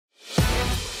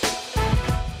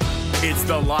It's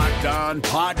the Locked On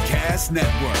Podcast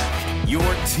Network, your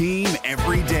team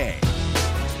every day.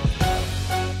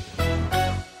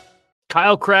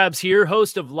 Kyle Krabs here,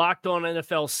 host of Locked On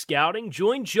NFL Scouting.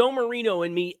 Join Joe Marino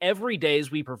and me every day as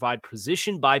we provide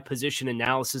position-by-position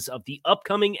analysis of the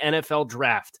upcoming NFL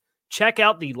Draft. Check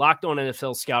out the Locked On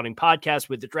NFL Scouting podcast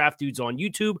with the Draft Dudes on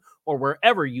YouTube or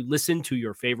wherever you listen to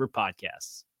your favorite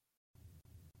podcasts.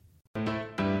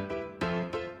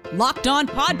 Locked On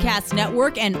Podcast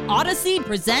Network and Odyssey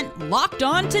present Locked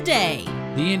On Today.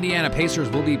 The Indiana Pacers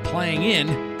will be playing in,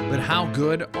 but how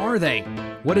good are they?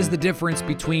 What is the difference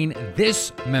between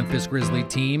this Memphis Grizzlies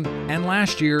team and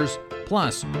last year's?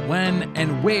 Plus, when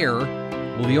and where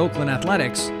will the Oakland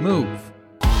Athletics move?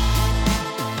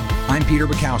 I'm Peter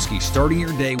Bukowski, starting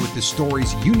your day with the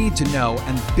stories you need to know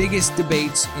and the biggest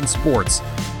debates in sports.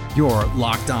 You're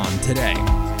Locked On Today.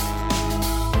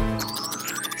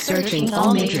 Searching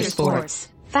all major sports.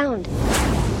 Found.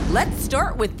 Let's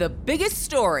start with the biggest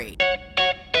story.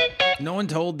 No one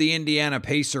told the Indiana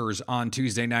Pacers on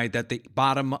Tuesday night that the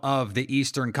bottom of the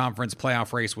Eastern Conference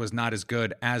playoff race was not as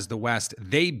good as the West.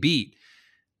 They beat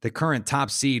the current top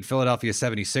seed Philadelphia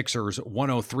 76ers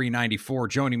 103-94.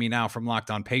 Joining me now from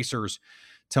Locked On Pacers,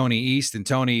 Tony East. And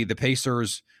Tony, the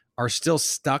Pacers are still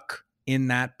stuck in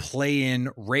that play-in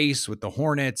race with the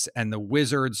Hornets and the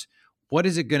Wizards. What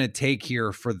is it going to take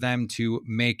here for them to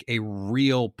make a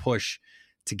real push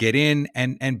to get in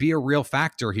and be a real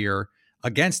factor here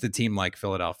against a team like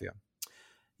Philadelphia?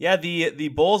 Yeah, the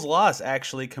Bulls loss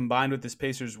actually combined with this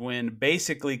Pacers win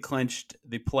basically clinched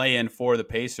the play-in for the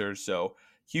Pacers. So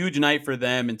huge night for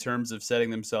them in terms of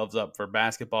setting themselves up for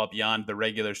basketball beyond the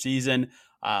regular season.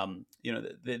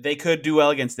 They could do well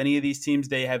against any of these teams.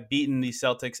 They have beaten the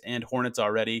Celtics and Hornets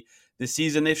already this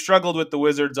season. They've struggled with the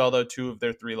Wizards, although 2 of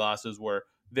their 3 losses were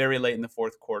very late in the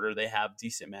fourth quarter. They have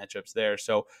decent matchups there.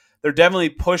 So they're definitely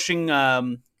pushing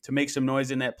to make some noise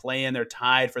in that play-in. They're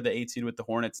tied for the 8 seed with the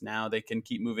Hornets now. They can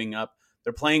keep moving up.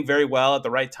 They're playing very well at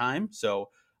the right time. So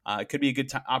it could be a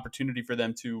good opportunity for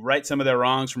them to right some of their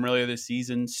wrongs from earlier this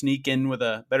season, sneak in with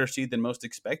a better seed than most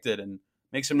expected, and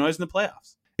make some noise in the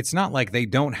playoffs. It's not like they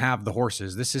don't have the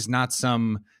horses. This is not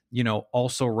some,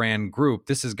 also ran group.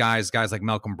 This is guys like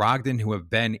Malcolm Brogdon who have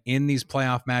been in these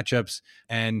playoff matchups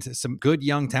and some good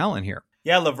young talent here.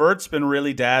 Yeah, LeVert's been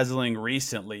really dazzling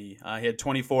recently. He had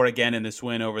 24 again in this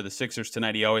win over the Sixers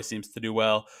tonight. He always seems to do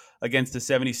well against the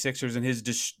 76ers, and his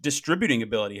distributing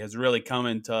ability has really come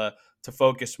into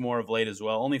focus more of late as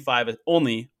well.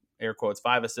 Only air quotes,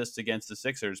 5 assists against the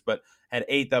Sixers, but had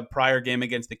 8 the prior game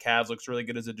against the Cavs. Looks really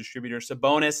good as a distributor.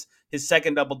 Sabonis, his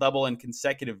second double-double in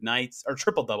consecutive nights, or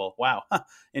triple-double, wow,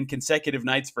 in consecutive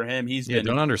nights for him.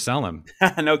 Don't undersell him.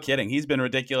 No kidding. He's been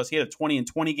ridiculous. He had a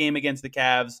 20-20 game against the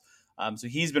Cavs. So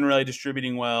he's been really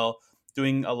distributing well,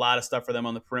 doing a lot of stuff for them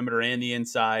on the perimeter and the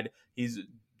inside. He's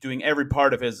doing every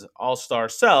part of his all-star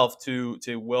self to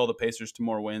will the Pacers to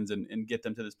more wins and get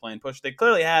them to this play-in push. They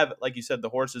clearly have, like you said, the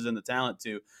horses and the talent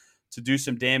to do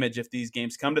some damage if these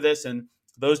games come to this. And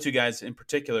those 2 guys in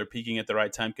particular peaking at the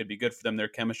right time could be good for them. Their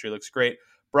chemistry looks great.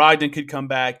 Brogdon could come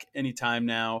back anytime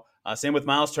now. Same with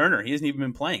Miles Turner. He hasn't even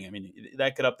been playing. I mean,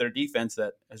 that could up their defense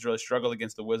that has really struggled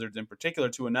against the Wizards in particular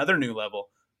to another new level,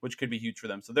 which could be huge for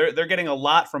them. So they're getting a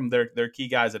lot from their key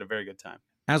guys at a very good time.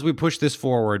 As we push this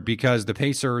forward, because the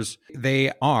Pacers,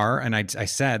 they are, and I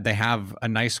said they have a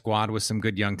nice squad with some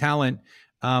good young talent,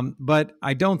 but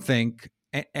I don't think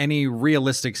any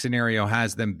realistic scenario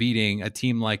has them beating a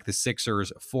team like the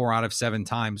Sixers 4 out of 7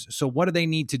 times. So what do they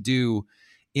need to do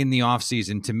in the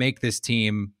offseason to make this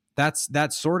team that's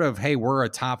sort of, hey, we're a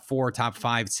top 4, top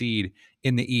 5 seed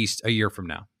in the East a year from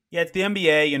now? Yeah, it's the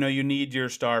NBA. You need your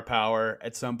star power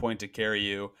at some point to carry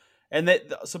you. And that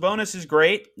Sabonis is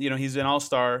great. He's an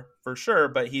all-star for sure,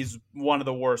 but he's one of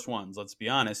the worst ones, let's be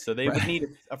honest. So they would need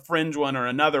a fringe one or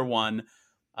another one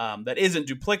that isn't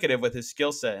duplicative with his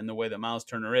skill set in the way that Miles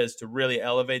Turner is to really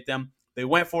elevate them. They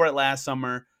went for it last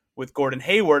summer with Gordon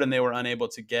Hayward, and they were unable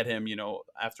to get him,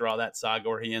 after all that saga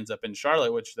where he ends up in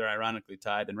Charlotte, which they're ironically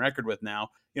tied in record with now.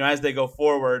 As they go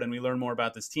forward and we learn more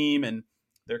about this team and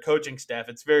their coaching staff,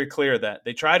 it's very clear that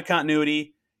they tried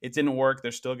continuity. It didn't work.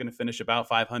 They're still going to finish about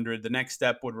 500. The next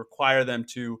step would require them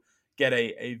to get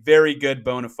a very good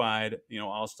bona fide,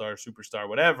 all-star, superstar,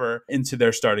 whatever, into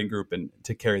their starting group and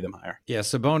to carry them higher. Yeah,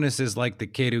 Sabonis is like the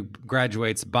kid who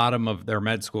graduates bottom of their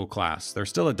med school class. They're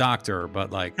still a doctor, but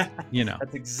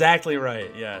That's exactly right,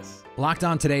 yes. Locked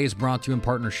On Today is brought to you in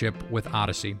partnership with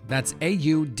Odyssey. That's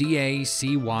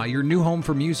AUDACY, your new home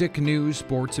for music, news,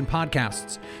 sports, and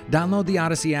podcasts. Download the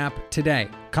Odyssey app today.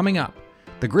 Coming up,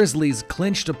 the Grizzlies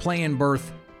clinched a play-in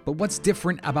berth, but what's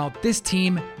different about this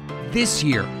team this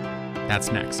year? That's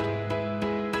next.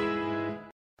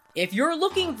 If you're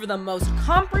looking for the most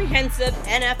comprehensive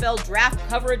NFL draft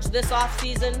coverage this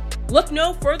offseason, look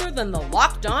no further than the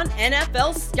Locked On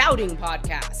NFL Scouting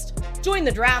Podcast. Join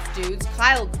the draft dudes,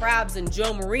 Kyle Krabs and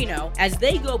Joe Marino, as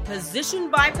they go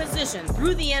position by position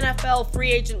through the NFL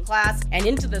free agent class and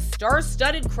into the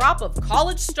star-studded crop of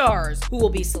college stars who will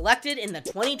be selected in the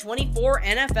 2024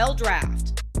 NFL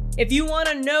Draft. If you want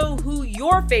to know who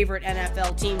your favorite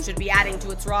NFL team should be adding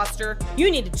to its roster, you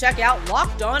need to check out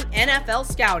Locked On NFL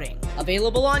Scouting,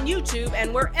 available on YouTube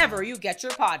and wherever you get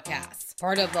your podcasts.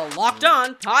 Part of the Locked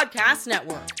On Podcast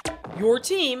Network, your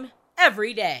team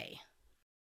every day.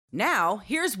 Now,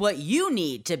 here's what you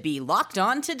need to be locked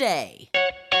on today.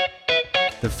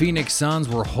 The Phoenix Suns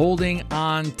were holding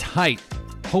on tight,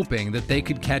 hoping that they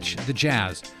could catch the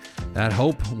Jazz. That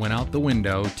hope went out the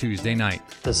window Tuesday night.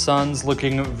 The Suns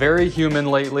looking very human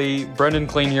lately. Brendan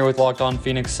Clean here with Locked On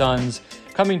Phoenix Suns,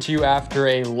 coming to you after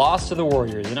a loss to the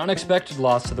Warriors, an unexpected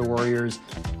loss to the Warriors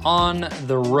on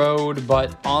the road,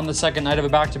 but on the second night of a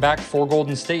back-to-back for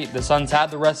Golden State. The Suns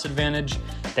had the rest advantage.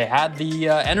 They had the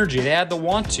energy. They had the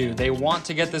want to. They want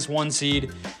to get this one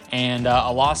seed, and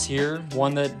a loss here,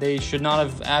 one that they should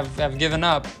not have given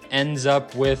up, ends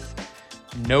up with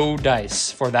no dice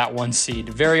for that one seed.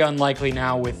 Very unlikely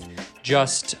now with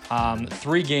just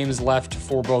 3 games left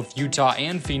for both Utah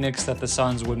and Phoenix that the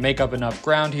Suns would make up enough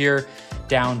ground here.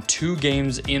 Down 2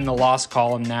 games in the loss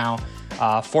column now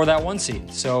for that one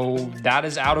seed. So that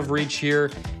is out of reach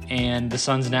here, and the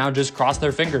Suns now just cross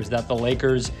their fingers that the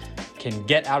Lakers can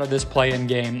get out of this play-in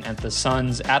game, and the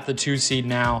Suns at the 2 seed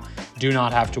now do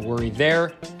not have to worry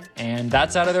there. And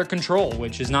that's out of their control,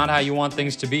 which is not how you want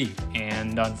things to be.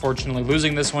 And unfortunately,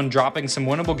 losing this one, dropping some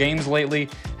winnable games lately,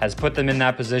 has put them in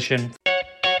that position.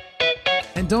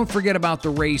 And don't forget about the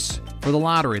race for the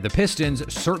lottery. The Pistons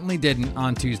certainly didn't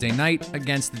on Tuesday night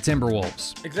against the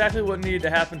Timberwolves. Exactly what needed to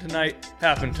happen tonight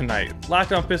happened tonight.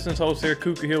 Locked On Pistons host here,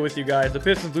 Kuka here with you guys. The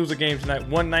Pistons lose a game tonight,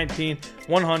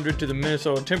 119-100 to the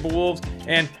Minnesota Timberwolves.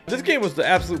 And this game was the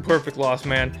absolute perfect loss,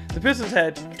 man. The Pistons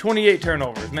had 28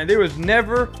 turnovers. Man, there was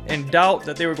never in doubt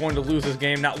that they were going to lose this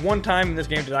game. Not one time in this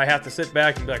game did I have to sit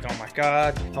back and be like, oh my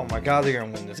God, they're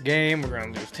going to win this game. We're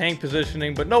going to lose tank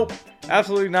positioning. But nope,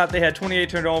 absolutely not. They had 28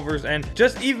 turnovers. And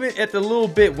just even at the little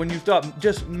bit when you thought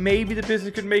just maybe the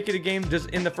Pistons could make it a game just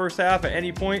in the first half at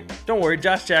any point, don't worry,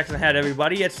 Josh Jackson had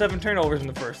everybody. He had 7 turnovers in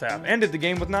the first half. Ended the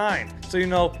game with 9. So,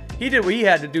 he did what he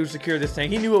had to do to secure this thing.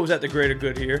 He knew it was at the greater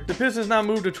good here. The Pistons now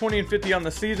moved to 20-50 on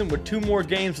the season with 2 more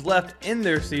games left in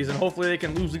their season. Hopefully they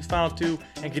can lose these final 2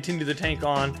 and continue the tank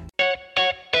on.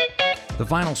 The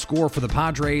final score for the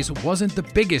Padres wasn't the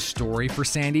biggest story for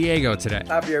San Diego today.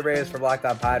 Javier Reyes for Locked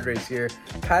On Padres here.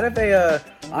 Kind of a,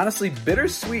 honestly,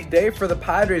 bittersweet day for the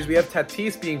Padres. We have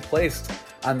Tatis being placed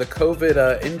on the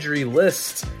COVID injury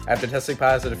list after testing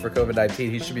positive for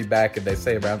COVID-19. He should be back, and they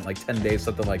say around 10 days,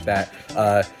 something like that.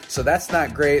 So that's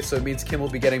not great. So it means Kim will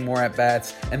be getting more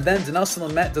at-bats. And then Dinelson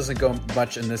Lamet doesn't go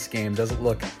much in this game. Doesn't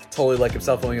look totally like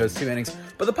himself, only goes 2 innings.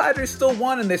 But the Padres still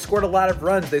won, and they scored a lot of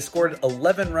runs. They scored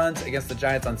 11 runs against the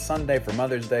Giants on Sunday for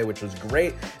Mother's Day, which was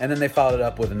great. And then they followed it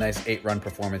up with a nice 8-run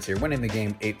performance here, winning the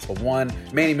game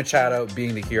 8-1. Manny Machado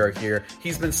being the hero here.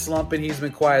 He's been slumping. He's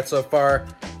been quiet so far.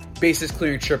 Bases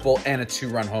clearing triple and a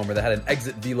 2-run homer that had an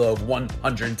exit velo of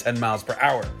 110 miles per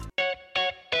hour.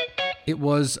 It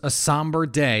was a somber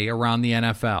day around the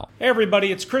NFL. Hey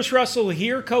everybody, it's Chris Russell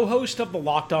here, co-host of the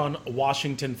Locked On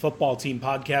Washington Football Team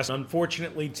podcast.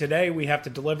 Unfortunately, today we have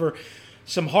to deliver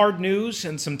some hard news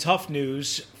and some tough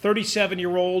news.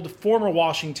 37-year-old former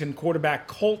Washington quarterback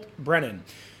Colt Brennan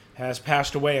has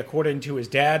passed away, according to his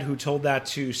dad, who told that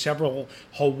to several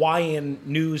Hawaiian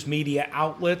news media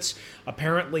outlets.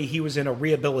 Apparently, he was in a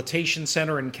rehabilitation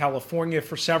center in California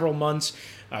for several months.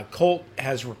 Colt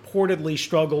has reportedly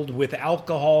struggled with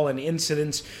alcohol and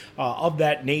incidents of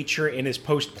that nature in his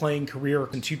post-playing career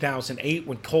in 2008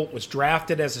 when Colt was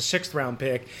drafted as a 6th-round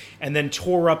pick and then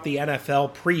tore up the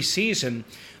NFL preseason,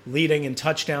 leading in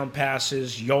touchdown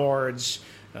passes, yards,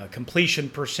 completion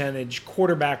percentage,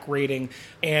 quarterback rating,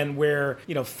 and where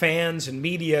fans and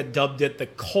media dubbed it the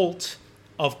cult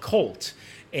of Colt.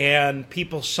 And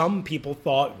some people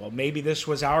thought, well, maybe this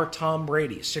was our Tom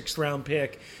Brady, 6th-round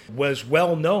pick, was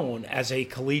well known as a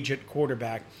collegiate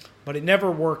quarterback, but it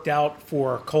never worked out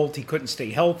for Colt. He couldn't stay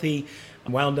healthy,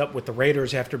 wound up with the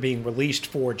Raiders after being released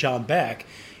for John Beck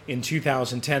in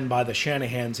 2010 by the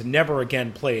Shanahans, and never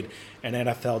again played an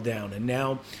NFL down. And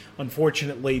now,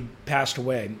 unfortunately, passed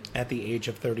away at the age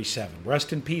of 37.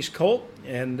 Rest in peace, Colt,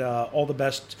 and all the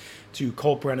best to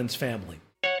Colt Brennan's family.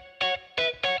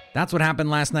 That's what happened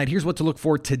last night. Here's what to look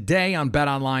for today on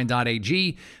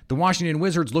betonline.ag. The Washington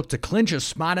Wizards look to clinch a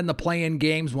spot in the play-in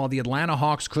games, while the Atlanta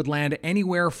Hawks could land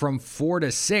anywhere from 4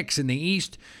 to 6 in the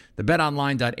East. The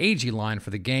betonline.ag line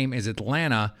for the game is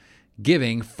Atlanta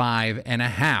giving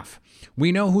 5.5.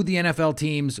 We know who the NFL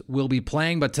teams will be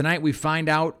playing, but tonight we find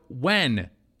out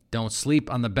when. Don't sleep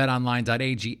on the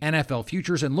betonline.ag NFL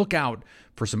futures and look out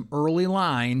for some early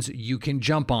lines you can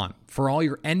jump on. For all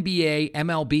your NBA,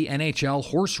 MLB, NHL,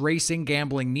 horse racing,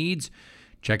 gambling needs,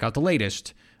 check out the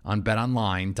latest on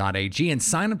betonline.ag and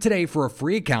sign up today for a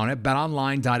free account at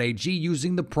betonline.ag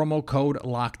using the promo code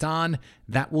LOCKEDON.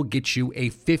 That will get you a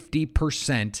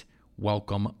 50%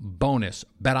 welcome bonus.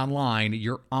 BetOnline,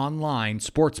 your online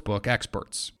sportsbook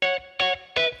experts.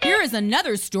 Here is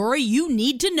another story you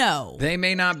need to know. They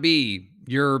may not be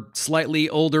your slightly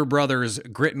older brother's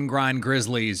grit and grind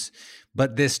Grizzlies,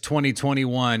 but this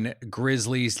 2021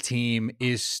 Grizzlies team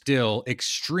is still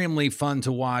extremely fun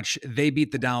to watch. They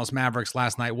beat the Dallas Mavericks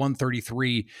last night,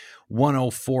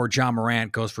 133-104. Ja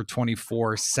Morant goes for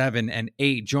 24, 7, and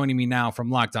 8. Joining me now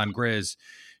from Locked On Grizz,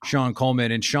 Sean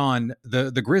Coleman. And Sean, the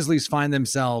Grizzlies find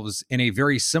themselves in a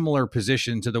very similar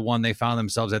position to the one they found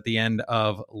themselves at the end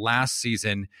of last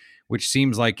season, which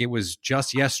seems like it was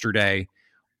just yesterday.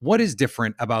 What is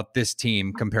different about this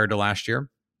team compared to last year?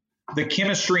 The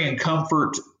chemistry and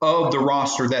comfort of the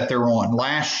roster that they're on.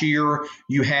 Last year,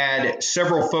 you had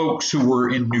several folks who were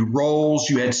in new roles.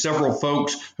 You had several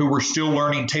folks who were still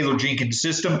learning Taylor Jenkins'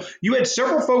 system. You had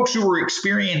several folks who were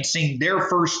experiencing their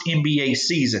first NBA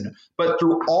season. But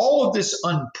through all of this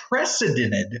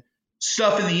unprecedented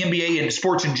stuff in the NBA and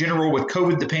sports in general with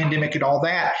COVID, the pandemic, and all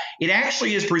that, it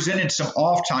actually has presented some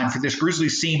off time for this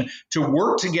Grizzlies team to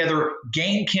work together,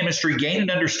 gain chemistry, gain an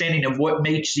understanding of what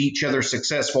makes each other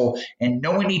successful, and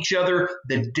knowing each other,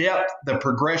 the depth, the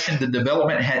progression, the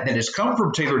development that has come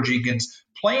from Taylor Jenkins,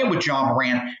 playing with Ja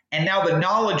Morant, and now the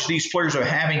knowledge these players are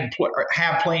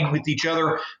have playing with each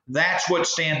other, that's what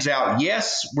stands out.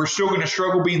 Yes, we're still going to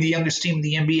struggle being the youngest team in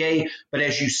the NBA, but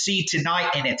as you see tonight,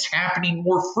 and it's happening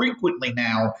more frequently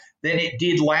now than it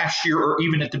did last year or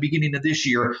even at the beginning of this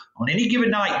year, on any given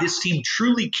night, this team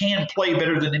truly can play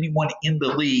better than anyone in the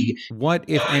league. What,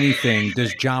 if anything,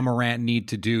 does Ja Morant need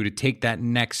to do to take that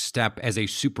next step as a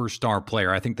superstar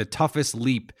player? I think the toughest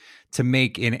leap to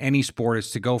make in any sport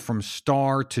is to go from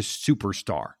star to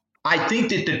superstar. I think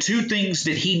that the two things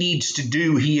that he needs to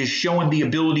do, he is showing the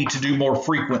ability to do more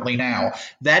frequently now.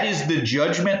 That is the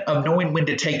judgment of knowing when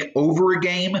to take over a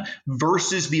game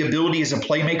versus the ability as a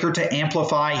playmaker to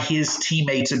amplify his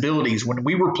teammates' abilities. When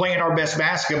we were playing our best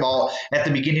basketball at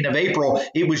the beginning of April,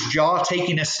 it was Ja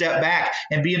taking a step back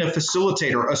and being a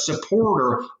facilitator, a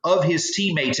supporter of his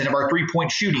teammates and of our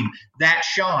three-point shooting. That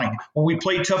shined. When we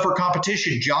played tougher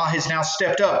competition, Ja has now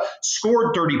stepped up,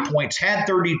 scored 30 points, had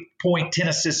 30-point,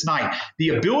 10-assist night. The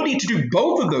ability to do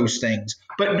both of those things,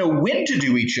 but know when to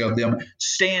do each of them,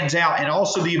 stands out. And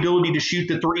also the ability to shoot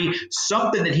the three,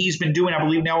 something that he's been doing, I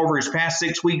believe now over his past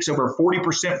 6 weeks, over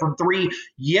 40% from three.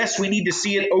 Yes, we need to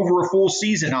see it over a full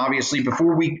season, obviously,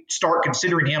 before we start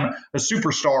considering him a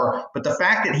superstar. But the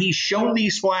fact that he's shown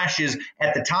these flashes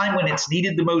at the time when it's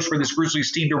needed the most for this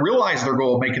Grizzlies team to realize their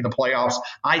goal of making the playoffs,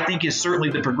 I think is certainly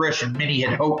the progression many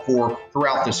had hoped for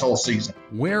throughout this whole season.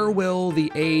 Where will the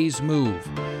A's move?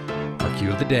 Our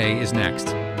cue of the day is next.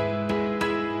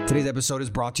 Today's episode is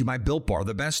brought to you by Built Bar,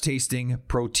 the best tasting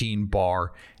protein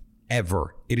bar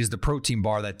ever. It is the protein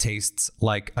bar that tastes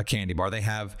like a candy bar. They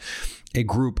have a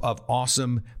group of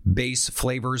awesome base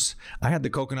flavors. I had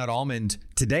the coconut almond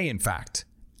today, in fact.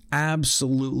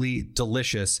 Absolutely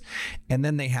delicious. And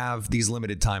then they have these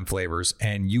limited time flavors,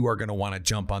 and you are going to want to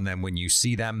jump on them when you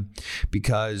see them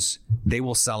because they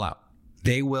will sell out.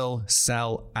 They will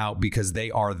sell out because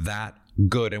they are that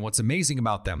good. And what's amazing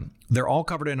about them, they're all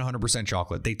covered in 100%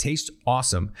 chocolate. They taste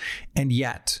awesome. And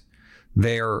yet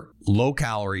they're low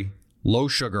calorie, low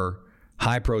sugar,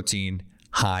 high protein,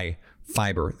 high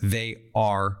fiber. They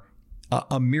are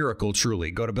a miracle,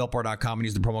 truly. Go to BuiltBar.com and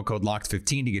use the promo code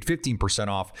LOCKED15 to get 15%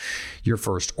 off your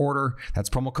first order. That's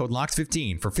promo code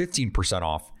LOCKED15 for 15%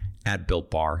 off at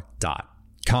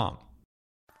BuiltBar.com.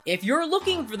 If you're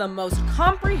looking for the most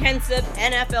comprehensive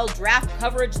NFL draft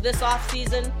coverage this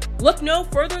offseason, look no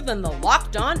further than the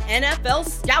Locked On NFL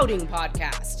Scouting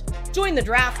Podcast. Join the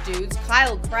draft dudes,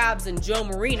 Kyle Krabs and Joe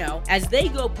Marino, as they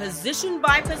go position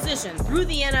by position through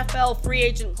the NFL free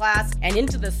agent class and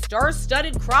into the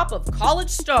star-studded crop of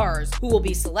college stars who will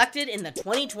be selected in the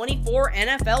 2024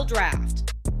 NFL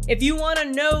Draft. If you want to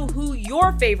know who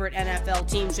your favorite NFL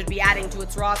team should be adding to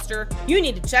its roster, you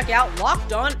need to check out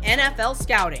Locked On NFL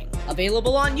Scouting,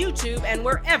 available on YouTube and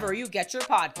wherever you get your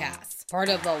podcasts. Part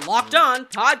of the Locked On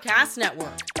Podcast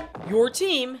Network, your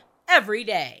team every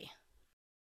day.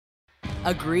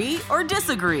 Agree or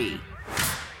disagree?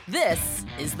 This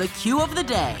is the cue of the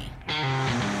day.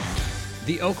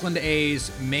 The Oakland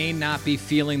A's may not be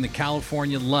feeling the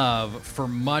California love for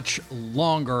much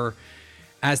longer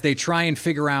as they try and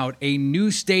figure out a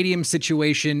new stadium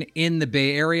situation in the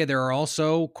Bay Area. There are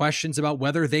also questions about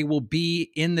whether they will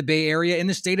be in the Bay Area, in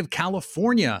the state of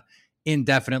California,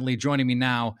 indefinitely. Joining me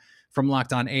now from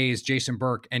Locked On A's, Jason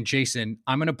Burke. And Jason,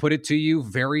 I'm going to put it to you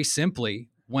very simply.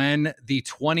 When the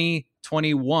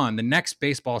 2021, the next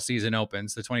baseball season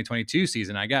opens, the 2022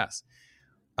 season, I guess,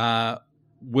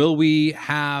 will we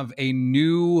have a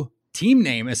new team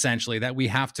name, essentially, that we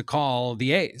have to call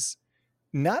the A's?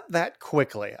 Not that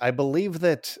quickly. I believe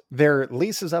that their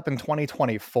lease is up in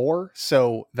 2024,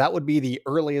 so that would be the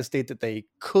earliest date that they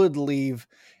could leave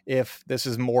if this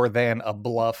is more than a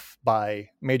bluff by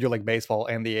Major League Baseball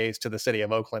and the A's to the city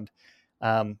of Oakland.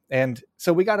 And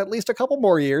so we got at least a couple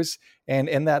more years, and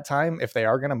in that time, if they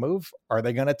are going to move, are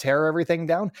they going to tear everything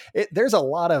down? There's a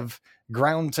lot of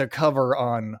ground to cover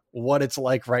on what it's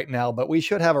like right now, but we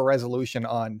should have a resolution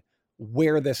on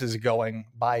where this is going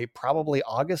by probably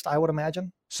August, I would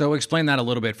imagine. So explain that a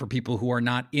little bit for people who are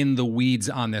not in the weeds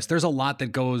on this. There's a lot that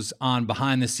goes on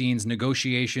behind the scenes,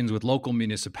 negotiations with local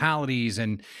municipalities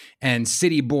and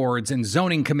city boards and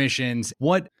zoning commissions.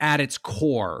 What at its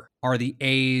core are the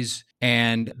A's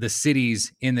and the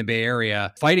cities in the Bay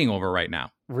Area fighting over right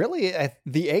now? Really,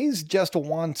 the A's just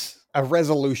want a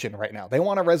resolution right now. They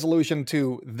want a resolution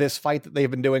to this fight that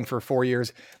they've been doing for 4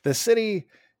 years. The city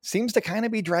seems to kind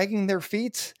of be dragging their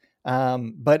feet.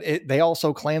 But they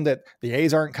also claim that the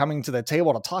A's aren't coming to the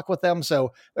table to talk with them.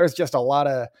 So there's just a lot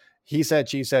of he said,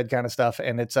 she said kind of stuff.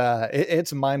 And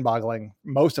it's mind boggling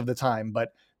most of the time. But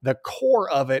the core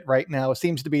of it right now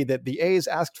seems to be that the A's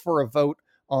asked for a vote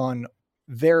on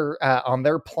their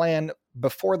plan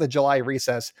before the July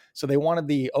recess. So they wanted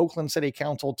the Oakland City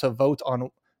Council to vote on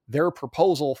their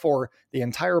proposal for the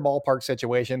entire ballpark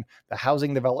situation, the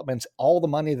housing developments, all the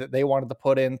money that they wanted to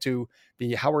put into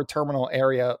the Howard Terminal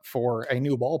area for a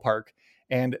new ballpark.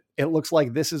 And it looks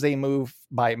like this is a move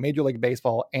by Major League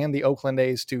Baseball and the Oakland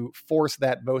A's to force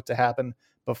that vote to happen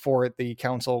before the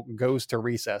council goes to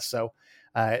recess. So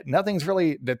nothing's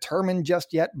really determined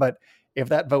just yet, but if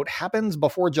that vote happens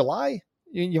before July,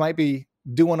 you might be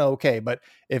doing okay. But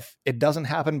if it doesn't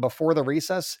happen before the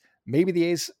recess, maybe the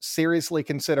A's seriously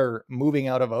consider moving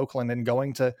out of Oakland and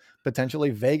going to potentially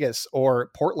Vegas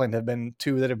or Portland have been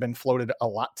two that have been floated a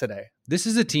lot today. This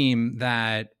is a team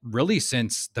that really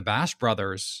since the Bash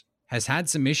Brothers has had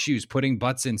some issues putting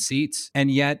butts in seats. And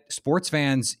yet sports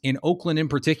fans in Oakland in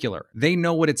particular, they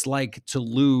know what it's like to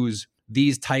lose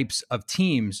these types of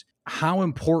teams. How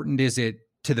important is it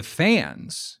to the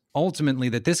fans ultimately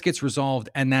that this gets resolved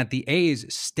and that the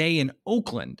A's stay in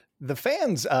Oakland? The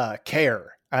fans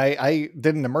care. I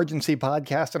did an emergency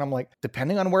podcast and I'm like,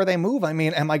 depending on where they move, I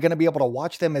mean, am I going to be able to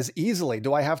watch them as easily?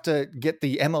 Do I have to get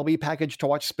the MLB package to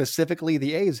watch specifically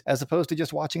the A's as opposed to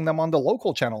just watching them on the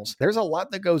local channels? There's a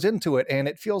lot that goes into it. And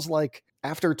it feels like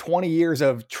after 20 years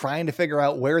of trying to figure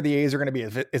out where the A's are going to be,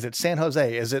 is it San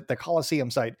Jose? Is it the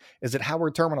Coliseum site? Is it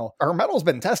Howard Terminal? Our metal's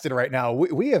been tested right now.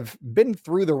 We have been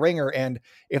through the ringer. And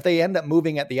if they end up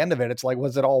moving at the end of it, it's like,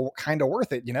 was it all kind of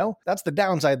worth it? You know, that's the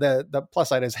downside. The plus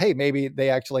side is, hey, maybe they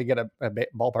actually get a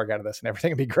ballpark out of this and everything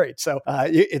would be great. So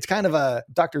it's kind of a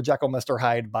Dr. Jekyll, Mr.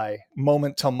 Hyde by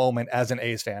moment to moment as an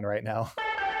A's fan right now.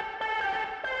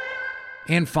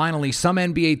 And finally, some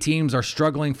NBA teams are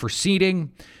struggling for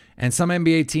seeding. And some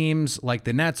NBA teams, like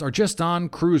the Nets, are just on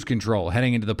cruise control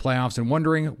heading into the playoffs and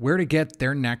wondering where to get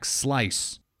their next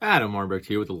slice. Adam Marbeck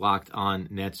here with the Locked On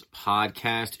Nets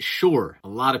podcast. Sure, a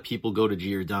lot of people go to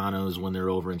Giordano's when they're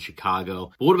over in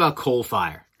Chicago. But what about Coal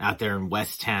Fire out there in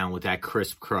West Town with that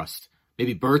crisp crust?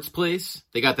 Maybe Bert's Place?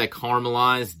 They got that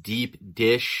caramelized deep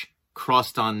dish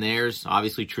crust on theirs,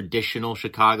 obviously traditional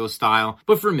Chicago style.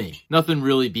 But for me, nothing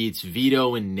really beats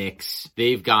Vito and Nick's.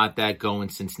 They've got that going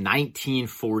since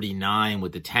 1949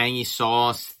 with the tangy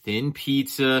sauce, thin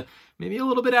pizza, maybe a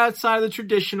little bit outside of the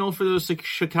traditional for those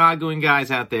Chicagoan guys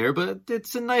out there, but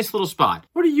it's a nice little spot.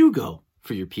 Where do you go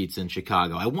for your pizza in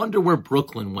Chicago? I wonder where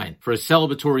Brooklyn went for a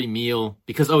celebratory meal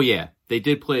because, oh yeah, they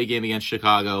did play a game against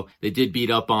Chicago. They did beat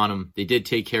up on them. They did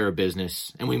take care of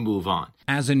business, and we move on.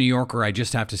 As a New Yorker, I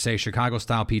just have to say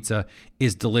Chicago-style pizza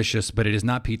is delicious, but it is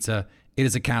not pizza. It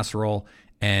is a casserole.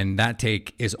 And that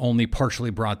take is only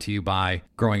partially brought to you by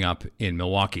growing up in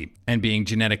Milwaukee and being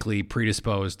genetically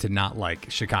predisposed to not like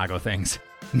Chicago things.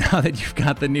 Now that you've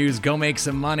got the news, go make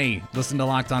some money. Listen to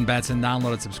Locked On Bets and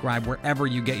download and subscribe wherever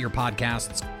you get your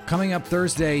podcasts. Coming up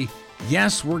Thursday,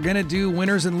 yes, we're going to do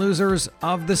winners and losers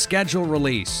of the schedule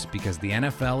release because the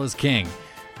NFL is king.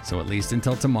 So at least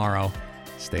until tomorrow,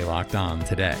 stay locked on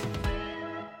today.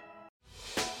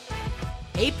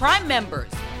 Hey, Prime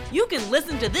members, you can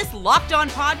listen to this Locked On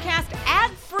podcast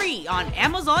ad-free on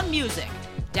Amazon Music.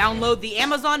 Download the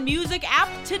Amazon Music app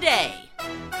today.